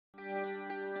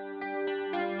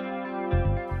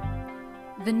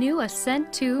The new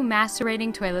Ascent II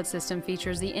macerating toilet system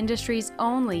features the industry's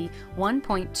only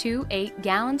 1.28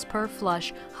 gallons per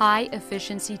flush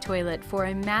high-efficiency toilet for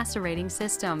a macerating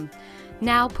system.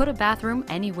 Now put a bathroom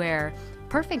anywhere.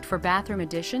 Perfect for bathroom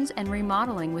additions and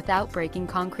remodeling without breaking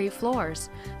concrete floors.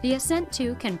 The Ascent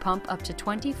II can pump up to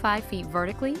 25 feet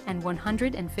vertically and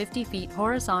 150 feet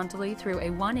horizontally through a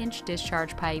 1-inch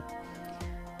discharge pipe.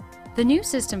 The new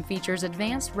system features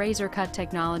advanced RazorCut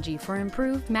technology for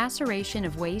improved maceration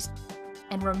of waste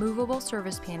and removable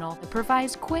service panel that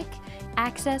provides quick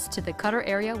access to the cutter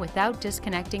area without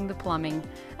disconnecting the plumbing.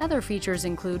 Other features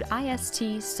include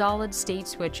IST solid-state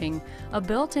switching, a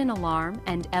built-in alarm,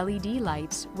 and LED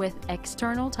lights with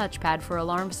external touchpad for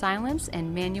alarm silence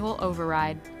and manual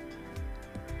override.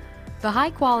 The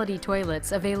high-quality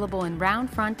toilets available in round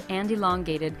front and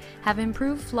elongated have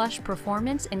improved flush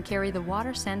performance and carry the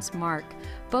WaterSense mark.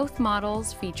 Both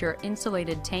models feature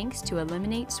insulated tanks to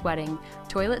eliminate sweating,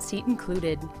 toilet seat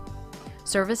included.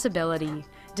 Serviceability.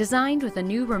 Designed with a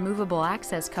new removable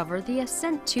access cover, the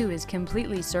Ascent II is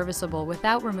completely serviceable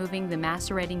without removing the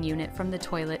macerating unit from the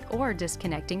toilet or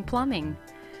disconnecting plumbing.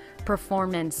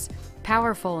 Performance.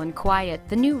 Powerful and quiet,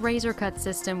 the new RazorCut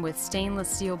system with stainless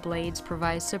steel blades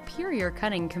provides superior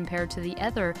cutting compared to the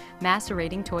other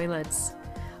macerating toilets.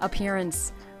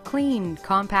 Appearance. Clean,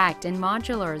 compact, and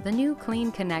modular, the new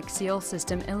Clean Connect seal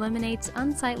system eliminates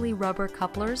unsightly rubber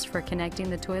couplers for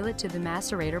connecting the toilet to the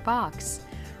macerator box.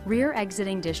 Rear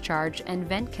exiting discharge and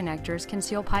vent connectors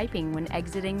conceal piping when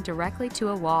exiting directly to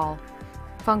a wall.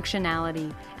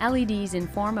 Functionality. LEDs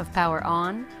inform of power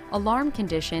on, alarm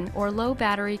condition, or low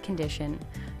battery condition.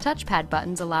 Touchpad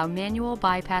buttons allow manual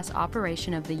bypass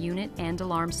operation of the unit and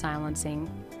alarm silencing.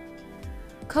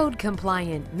 Code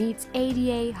compliant, meets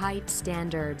ADA height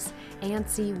standards,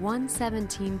 ANSI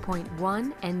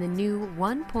 117.1 and the new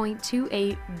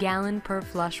 1.28 gallon per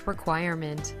flush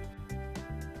requirement.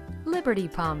 Liberty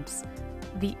Pumps,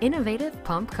 the innovative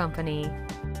pump company.